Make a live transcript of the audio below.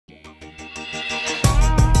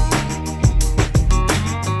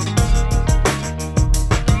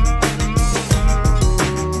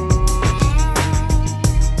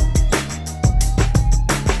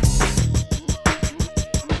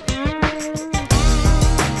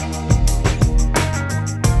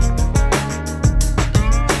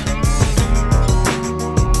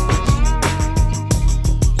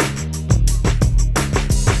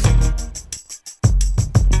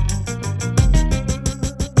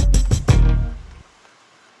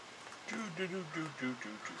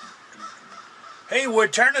Hey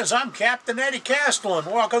woodturners, I'm Captain Eddie Castellan.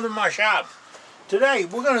 Welcome to my shop. Today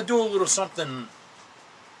we're going to do a little something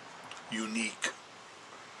unique.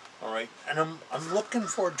 Alright, and I'm looking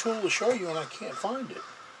for a tool to show you and I can't find it.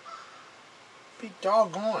 Be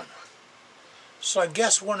doggone. So I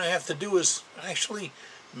guess what I have to do is actually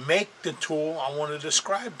make the tool I want to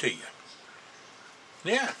describe to you.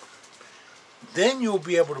 Yeah. Then you'll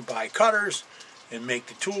be able to buy cutters and make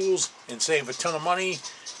the tools and save a ton of money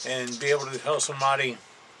and be able to tell somebody,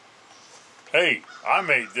 hey, I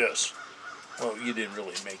made this. Well, you didn't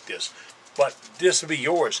really make this, but this will be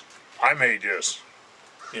yours. I made this.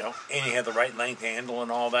 You know, and you have the right length handle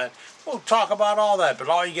and all that. We'll talk about all that, but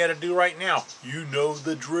all you got to do right now, you know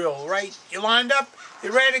the drill, right? You lined up?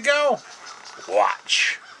 You ready to go?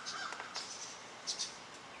 Watch.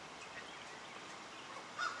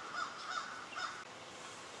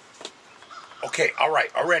 Okay, all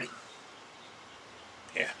right, already.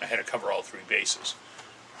 Yeah, I had to cover all three bases.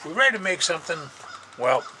 We're ready to make something.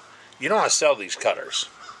 Well, you know I sell these cutters.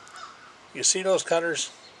 You see those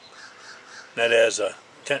cutters? That has a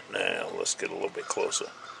 10. Now let's get a little bit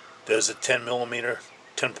closer. There's a 10 millimeter,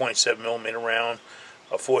 10.7 millimeter round,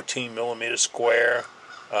 a 14 millimeter square.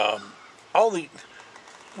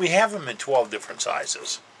 We have them in 12 different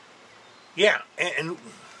sizes. Yeah, and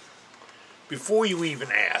before you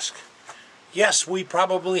even ask, yes, we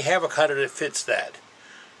probably have a cutter that fits that.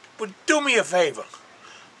 But do me a favor.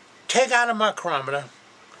 Take out a micrometer,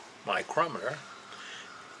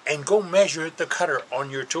 and go measure the cutter on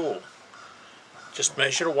your tool. Just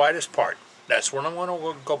measure the widest part. That's what I'm going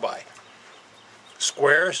to go by.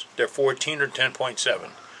 Squares, they're 14 or 10.7.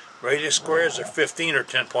 Radius squares are 15 or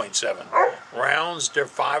 10.7. Rounds, they're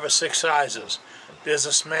 5 or 6 sizes. There's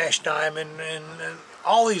a smash diamond and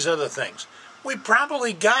all these other things. We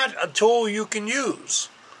probably got a tool you can use.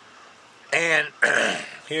 And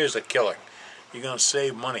here's the killer. You're going to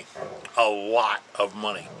save money. A lot of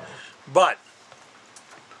money. But,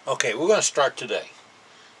 okay, we're going to start today.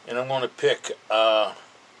 And I'm going to pick a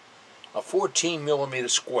 14 millimeter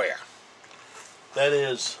square. That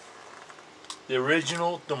is the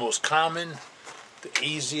original, the most common, the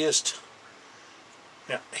easiest.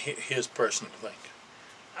 Now, here's personal thing.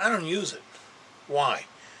 I don't use it. Why?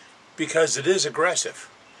 Because it is aggressive.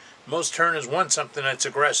 Most turners want something that's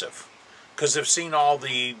aggressive because they've seen all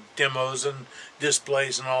the demos and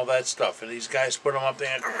displays and all that stuff, and these guys put them up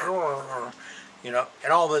there and, you know,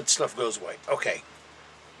 and all that stuff goes away. Okay,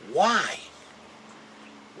 why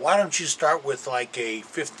don't you start with like a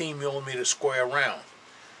 15 millimeter square round?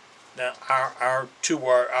 Now our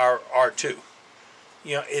R2,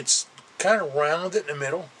 you know, it's kind of round in the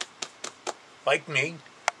middle like me.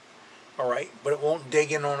 Alright, but it won't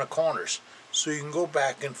dig in on the corners. So you can go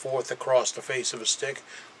back and forth across the face of a stick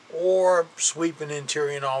or sweep an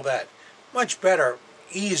interior and all that. Much better,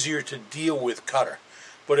 easier to deal with cutter.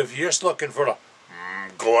 But if you're just looking for the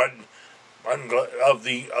good of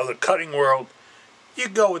the cutting world, you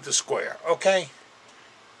go with the square, okay?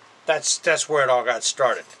 That's where it all got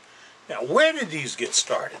started. Now, where did these get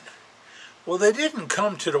started? Well, they didn't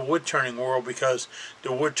come to the wood turning world because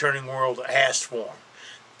the wood turning world asked for them.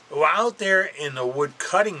 Well, out there in the wood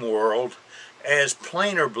cutting world as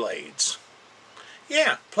planer blades.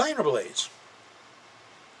 Yeah, planer blades.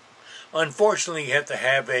 Unfortunately, you have to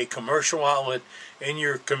have a commercial outlet in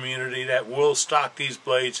your community that will stock these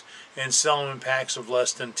blades and sell them in packs of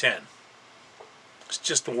less than 10. It's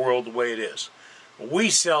just the world the way it is. We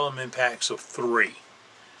sell them in packs of 3.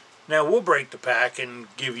 Now, we'll break the pack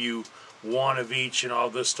and give you one of each and all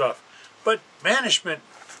this stuff. But management,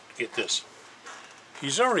 get this.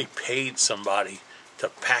 He's already paid somebody to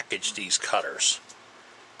package these cutters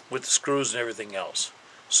with the screws and everything else.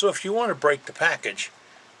 So if you want to break the package,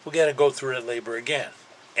 we got to go through that labor again.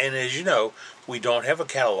 And as you know, we don't have a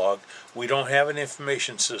catalog. We don't have an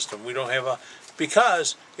information system. We don't have a...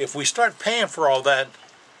 Because if we start paying for all that,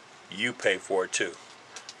 you pay for it too.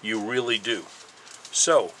 You really do.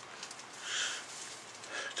 So,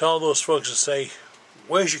 to all those folks that say,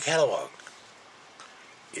 where's your catalog?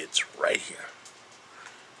 It's right here.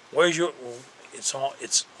 Where's your... It's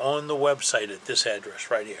on the website at this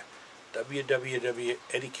address right here.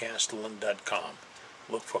 www.eddiecastellan.com.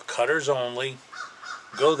 Look for cutters only.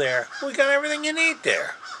 Go there. We got everything you need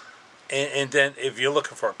there. And then if you're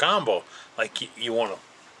looking for a combo, like you want to...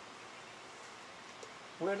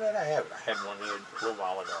 Where did I have it? I had one here a little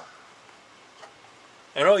while ago.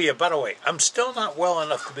 And oh yeah, by the way, I'm still not well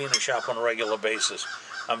enough to be in the shop on a regular basis.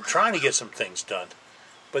 I'm trying to get some things done.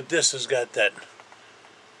 But this has got that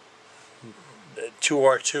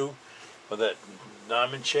 2R2 with that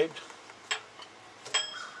diamond shaped.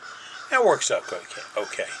 That works out good.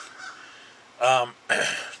 Okay.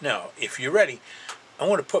 Now, if you're ready, I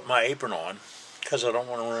want to put my apron on because I don't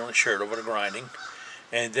want to ruin the shirt over the grinding.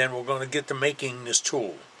 And then we're going to get to making this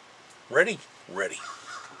tool. Ready? Ready.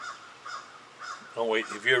 Oh wait,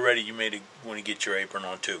 if you're ready, you may want to get your apron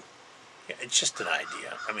on too. Yeah, it's just an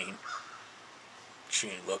idea. I mean, she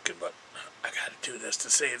ain't looking, but I got to do this to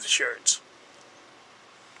save the shirts.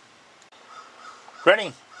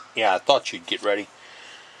 Ready? Yeah, I thought you'd get ready.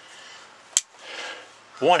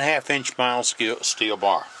 1/2 inch mild steel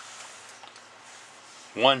bar.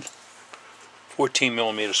 1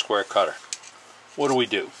 14mm square cutter. What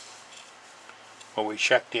do? Well, we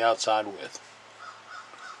check the outside width.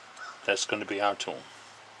 That's going to be our tool.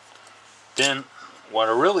 Then, what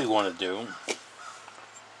I really want to do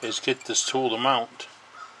is get this tool to mount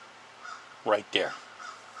right there.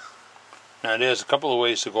 Now, there's a couple of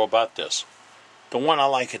ways to go about this. The one I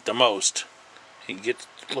like it the most, you get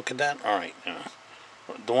to look at that? Alright,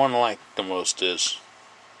 the one I like the most is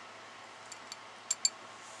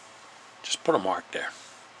just put a mark there.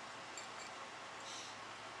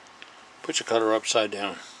 Put your cutter upside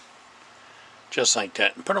down. Just like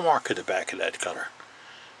that. And put a mark at the back of that cutter.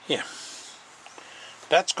 Yeah.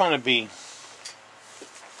 That's going to be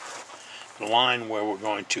the line where we're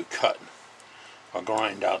going to cut or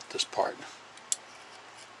grind out this part.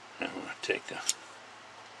 And I'm going to take that.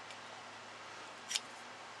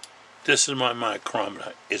 This is my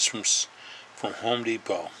micrometer. It's from Home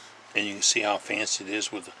Depot. And you can see how fancy it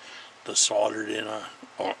is with the soldered in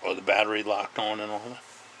or the battery locked on and all that.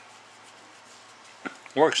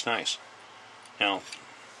 Works nice. Now,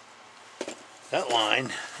 that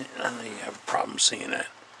line, I know you have a problem seeing that.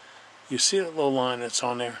 You see that little line that's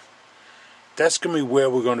on there? That's going to be where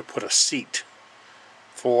we're going to put a seat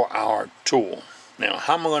for our tool. Now,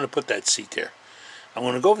 how am I going to put that seat there? I'm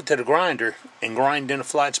going to go over to the grinder and grind in a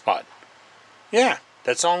flat spot. Yeah,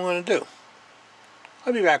 that's all I'm going to do.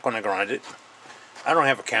 I'll be back when I grind it. I don't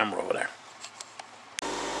have a camera over there.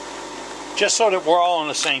 Just so that we're all on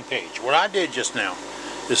the same page. What I did just now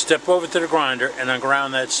is step over to the grinder and I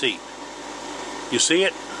ground that seat. You see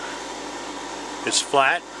it? It's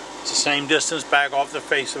flat. It's the same distance back off the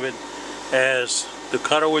face of it as the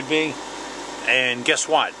cutter would be. And guess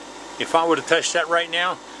what? If I were to touch that right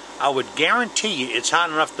now, I would guarantee you it's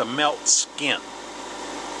hot enough to melt skin.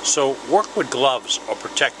 So work with gloves or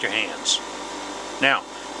protect your hands. Now,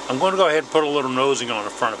 I'm going to go ahead and put a little nosing on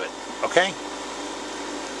the front of it. Okay?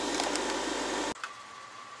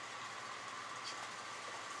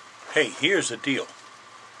 Hey, here's the deal.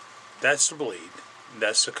 That's the blade.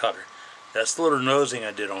 That's the cutter. That's the little nosing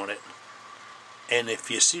I did on it. And if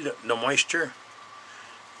you see the moisture,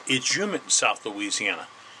 it's humid in South Louisiana.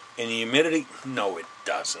 And the humidity, no it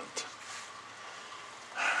doesn't.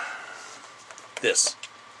 This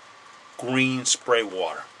green spray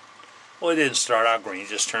water. Well, it didn't start out green, it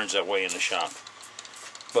just turns that way in the shop.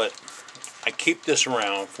 But I keep this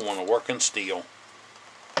around for when I work in steel.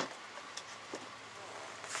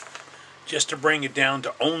 Just to bring it down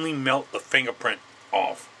to only melt the fingerprint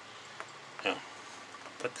off. Now,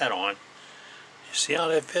 put that on. You see how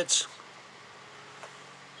that fits?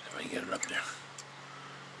 If I can get it up there.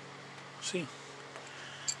 See?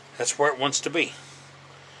 That's where it wants to be.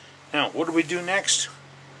 Now, what do we do next?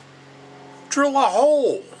 Drill a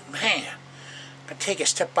hole. Man, I'm going to take it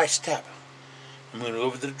step by step. I'm going to go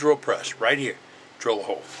over to the drill press right here. Drill a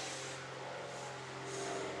hole.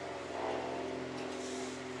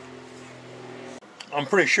 I'm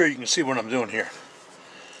pretty sure you can see what I'm doing here.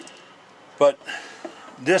 But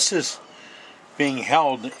this is being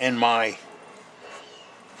held in my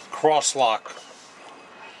cross-lock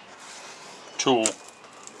tool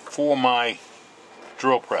for my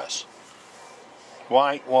drill press.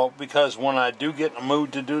 Why? Well, because when I do get in the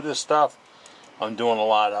mood to do this stuff, I'm doing a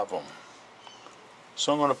lot of them.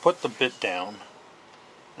 So I'm going to put the bit down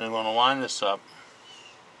and I'm going to line this up.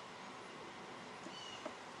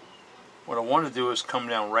 What I want to do is come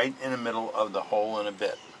down right in the middle of the hole in a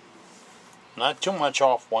bit. Not too much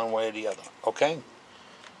off one way or the other, okay?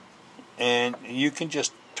 And you can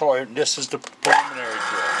just toy it. This is the preliminary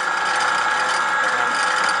drill.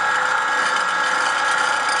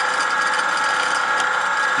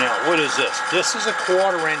 Now, what is this? This is a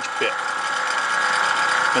 1/4 inch bit.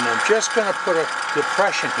 And I'm just going to put a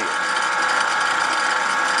depression here.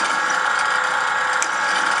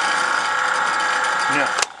 Now,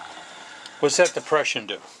 what's that depression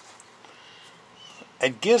do?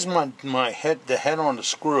 It gives the head on the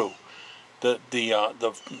screw, the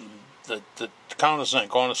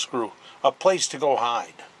countersink on the screw, a place to go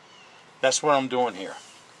hide. That's what I'm doing here.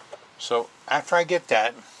 So after I get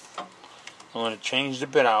that, I'm going to change the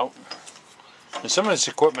bit out. And some of this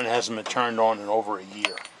equipment hasn't been turned on in over a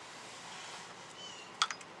year.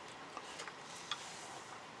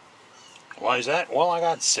 Why is that? Well, I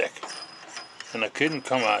got sick and I couldn't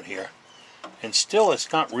come out here. And still,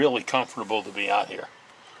 it's not really comfortable to be out here.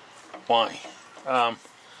 Why?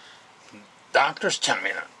 Doctors tell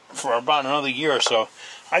me that for about another year or so,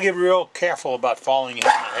 I get real careful about falling and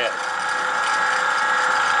hitting my head.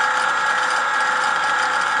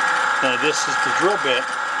 Now, this is the drill bit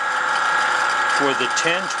for the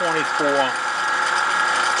 1024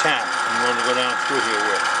 tap I'm going to go down through here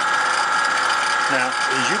with. Now,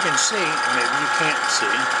 as you can see, maybe you can't see,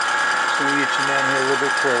 so we'll get you down here a little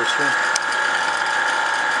bit closer.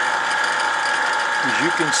 As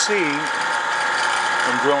you can see,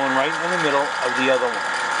 I'm drilling right in the middle of the other one.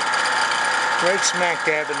 Right smack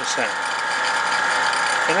dab in the center.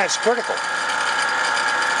 And that's critical.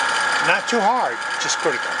 Not too hard, just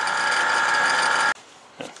critical.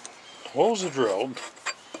 Holes are drilled.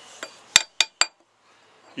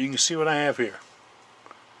 You can see what I have here.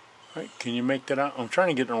 Right, can you make that out? I'm trying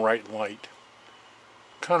to get in the right light.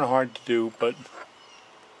 Kind of hard to do, but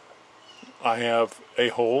I have a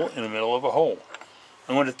hole in the middle of a hole.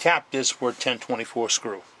 I'm going to tap this for a 1024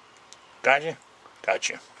 screw. Gotcha?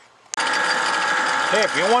 Gotcha. Hey,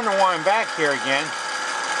 if you're wondering why I'm back here again,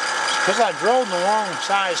 it's because I drilled in the wrong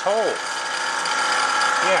size hole.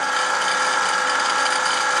 Yeah.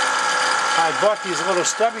 I bought these little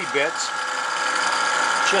stubby bits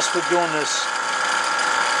just for doing this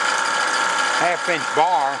half-inch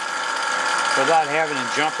bar without having to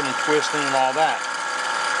jumping and twisting and all that.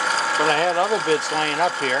 But I had other bits laying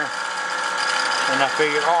up here, and I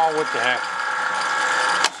figured, oh, what the heck.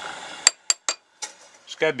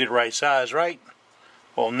 It's got to be the right size, right?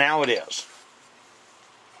 Well, now it is.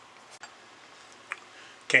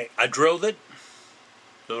 Okay, I drilled it.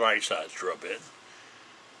 The right size drill bit.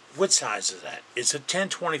 What size is that? It's a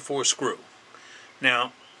 1024 screw.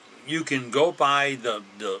 Now, you can go by the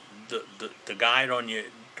guide on your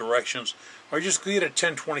directions, or just get a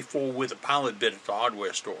 1024 with a pilot bit at the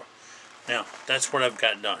hardware store. Now, that's what I've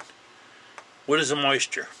got done. What is the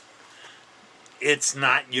moisture? It's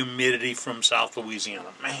not humidity from South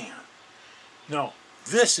Louisiana. Man. No.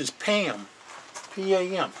 This is PAM.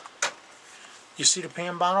 P-A-M. You see the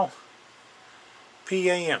PAM bottle?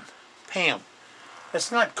 P-A-M. PAM.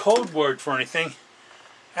 That's not code word for anything.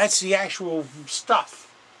 That's the actual stuff.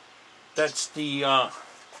 That's the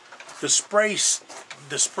spray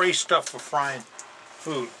stuff for frying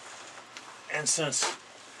food. And since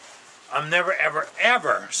I'm never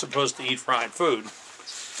ever supposed to eat fried food,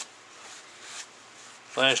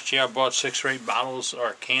 last year I bought 6 or 8 bottles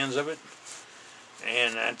or cans of it,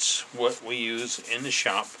 and that's what we use in the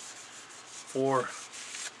shop for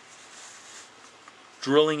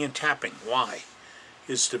drilling and tapping. Why?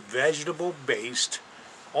 It's the vegetable-based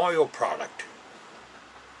oil product,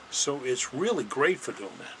 so it's really great for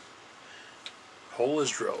doing that. Hole is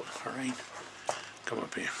drilled. All right, come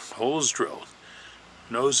up here. Hole is drilled.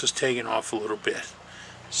 Nose is taken off a little bit.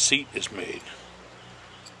 Seat is made.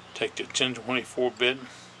 Take the 1024 bit.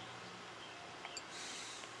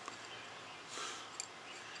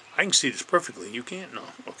 I can see this perfectly. You can't? No.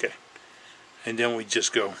 Okay. And then we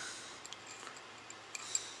just go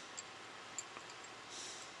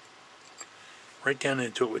right down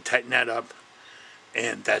into it. We tighten that up,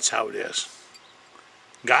 and that's how it is.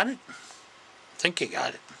 Got it? I think you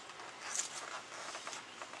got it.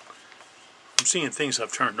 I'm seeing things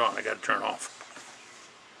I've turned on. I got to turn off.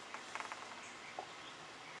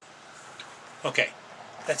 Okay,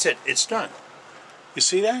 that's it. It's done. You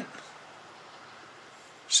see that?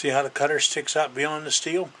 See how the cutter sticks out beyond the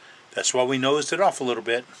steel? That's why we nosed it off a little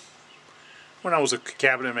bit. When I was a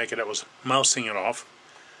cabinet maker, that was mousing it off.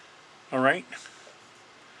 Alright?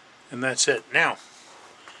 And that's it. Now,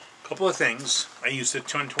 a couple of things. I used a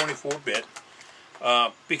 1024 bit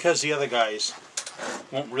because the other guys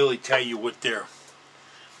won't really tell you what their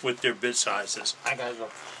bit size is. I gotta go.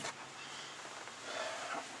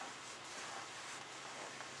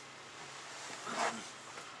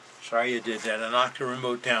 Sorry you did that. I knocked the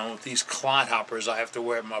remote down. With these clod hoppers I have to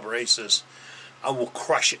wear at my braces, I will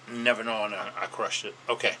crush it and never know I crushed it.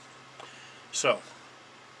 Okay. So,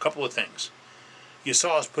 a couple of things. You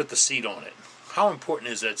saw us put the seat on it. How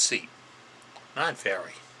important is that seat? Not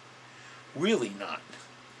very. Really not.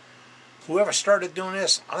 Whoever started doing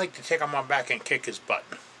this, I like to take on my back and kick his butt.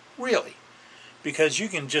 Really. Because you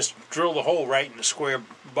can just drill the hole right in the square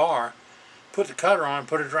bar, put the cutter on,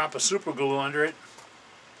 put a drop of super glue under it,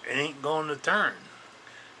 it ain't going to turn.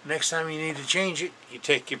 Next time you need to change it, you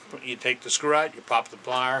take the screw out, you pop the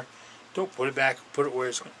plier, don't put it back, put it where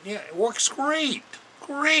it's going. Yeah, it works great.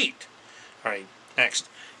 Great. Alright, next.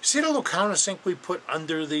 See the little countersink we put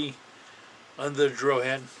under the drill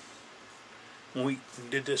head? When we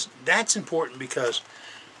did this, that's important because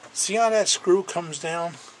see how that screw comes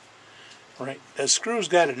down? Right? That screw's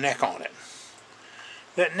got a neck on it.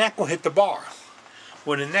 That neck will hit the bar.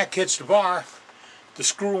 When the neck hits the bar, the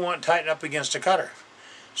screw won't tighten up against the cutter.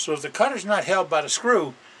 So if the cutter's not held by the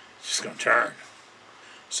screw, it's just going to turn.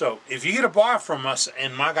 So if you get a bar from us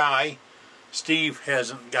and my guy, Steve,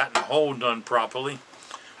 hasn't gotten the hole done properly,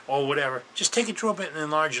 or whatever, just take a drill bit and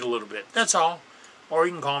enlarge it a little bit. That's all. Or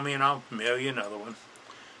you can call me and I'll mail you another one.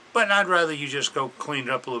 But I'd rather you just go clean it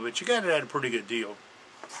up a little bit. You got it at a pretty good deal.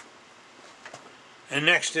 And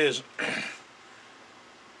next is,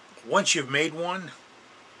 once you've made one,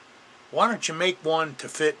 why don't you make one to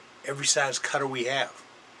fit every size cutter we have?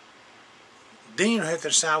 Then you don't have to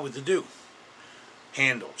decide what to do.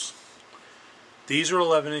 Handles. These are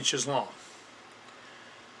 11 inches long.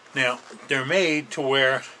 Now, they're made to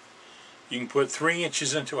where you can put 3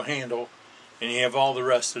 inches into a handle and you have all the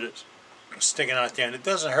rest of it sticking out there, and it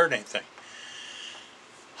doesn't hurt anything.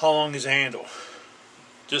 How long is a handle?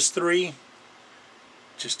 Just 3?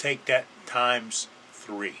 Just take that times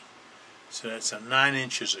 3. So that's a 9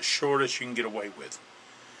 inches, the shortest you can get away with.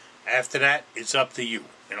 After that, it's up to you.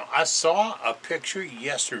 You know, I saw a picture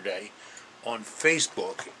yesterday on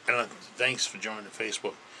Facebook, and thanks for joining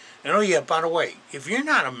Facebook. And oh yeah, by the way, if you're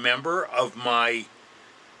not a member of my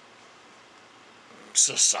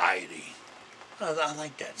society, I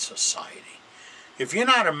like that, society. If you're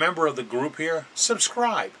not a member of the group here,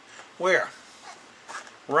 subscribe. Where?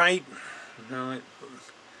 Right? No,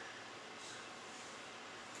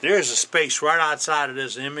 there's a space right outside of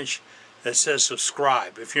this image that says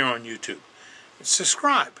subscribe if you're on YouTube.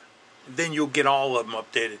 Subscribe. Then you'll get all of them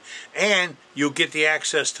updated. And you'll get the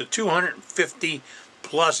access to 250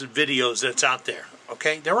 plus videos that's out there.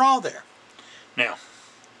 Okay? They're all there. Now,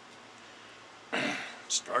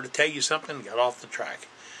 started to tell you something, got off the track.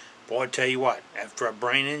 Boy, I tell you what, after a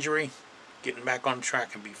brain injury, getting back on the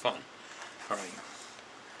track can be fun. Alright.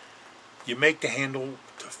 You make the handle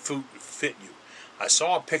to fit you. I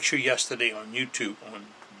saw a picture yesterday on YouTube, on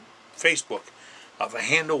Facebook, of a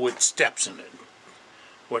handle with steps in it.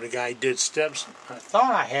 Where the guy did steps. I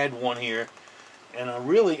thought I had one here, and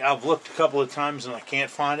I've looked a couple of times and I can't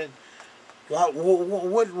find it.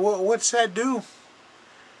 What's that do?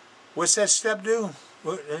 What's that step do?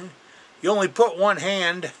 You only put one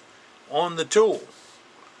hand on the tool.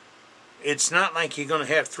 It's not like you're going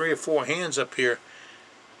to have 3 or 4 hands up here.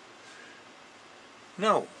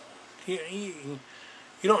 No. You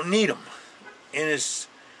don't need them. And it's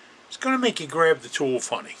going to make you grab the tool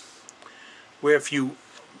funny. Where if you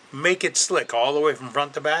make it slick all the way from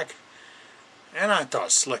front to back, and I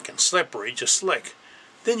thought slick and slippery, just slick,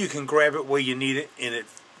 then you can grab it where you need it and it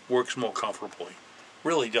works more comfortably.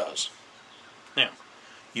 Really does. Now,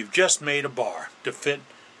 you've just made a bar to fit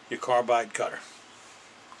your carbide cutter.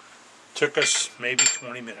 Took us maybe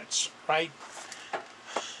 20 minutes, right?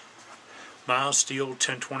 Mild steel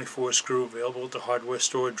 1024 screw available at the hardware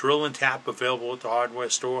store. Drill and tap available at the hardware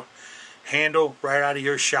store. Handle right out of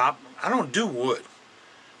your shop. I don't do wood.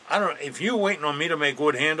 If you're waiting on me to make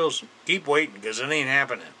wood handles, keep waiting because it ain't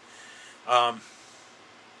happening.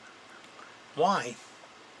 Why?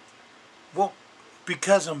 Well,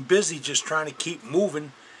 because I'm busy just trying to keep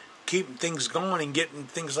moving, keeping things going and getting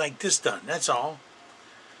things like this done. That's all.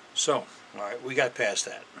 So, alright, we got past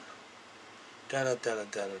that.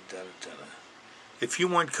 If you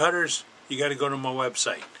want cutters, you got to go to my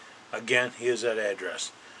website. Again, here's that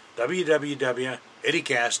address.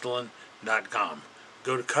 www.eddiecastellan.com.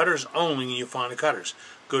 Go to cutters only and you'll find the cutters.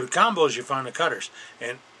 Go to combos, you'll find the cutters.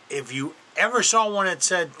 And if you ever saw one that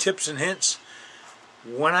said tips and hints,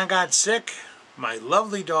 when I got sick, my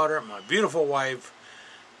lovely daughter, my beautiful wife,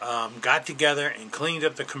 got together and cleaned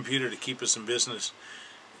up the computer to keep us in business.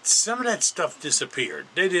 Some of that stuff disappeared.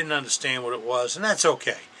 They didn't understand what it was, and that's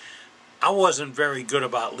okay. I wasn't very good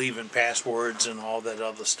about leaving passwords and all that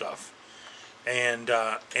other stuff. And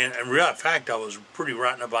in real fact, I was pretty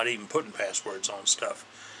rotten about even putting passwords on stuff.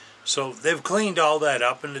 So they've cleaned all that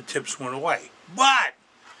up and the tips went away. But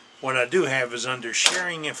what I do have is under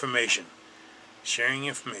sharing information. Sharing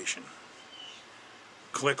information.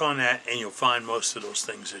 Click on that and you'll find most of those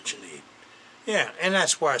things that you need. Yeah, and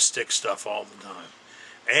that's where I stick stuff all the time.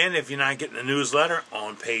 And if you're not getting the newsletter,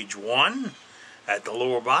 on page 1 at the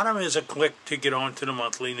lower bottom is a click to get onto the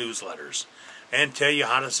monthly newsletters and tell you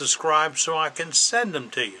how to subscribe so I can send them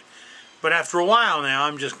to you. But after a while now,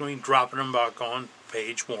 I'm just going to be dropping them back on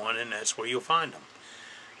page 1, and that's where you'll find them.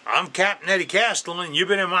 I'm Captain Eddie Castellan. You've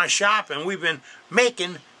been in my shop, and we've been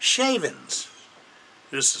making shavings.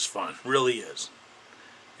 This is fun, really is.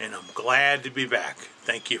 And I'm glad to be back.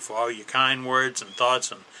 Thank you for all your kind words and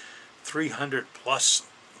thoughts and 300 plus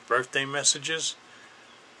birthday messages.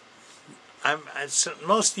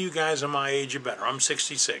 Most of you guys are my age or better. I'm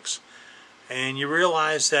 66. And you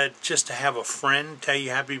realize that just to have a friend tell you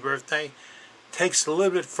happy birthday takes a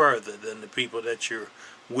little bit further than the people that you're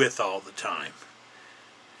with all the time.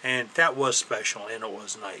 And that was special, and it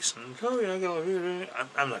was nice. And oh yeah,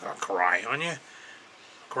 I'm not gonna cry on you.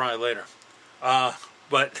 Cry later.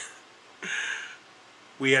 But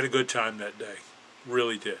we had a good time that day.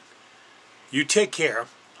 Really did. You take care.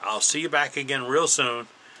 I'll see you back again real soon.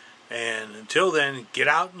 And until then, get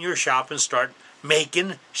out in your shop and start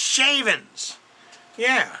making shavings.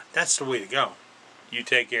 Yeah, that's the way to go. You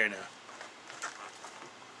take care now.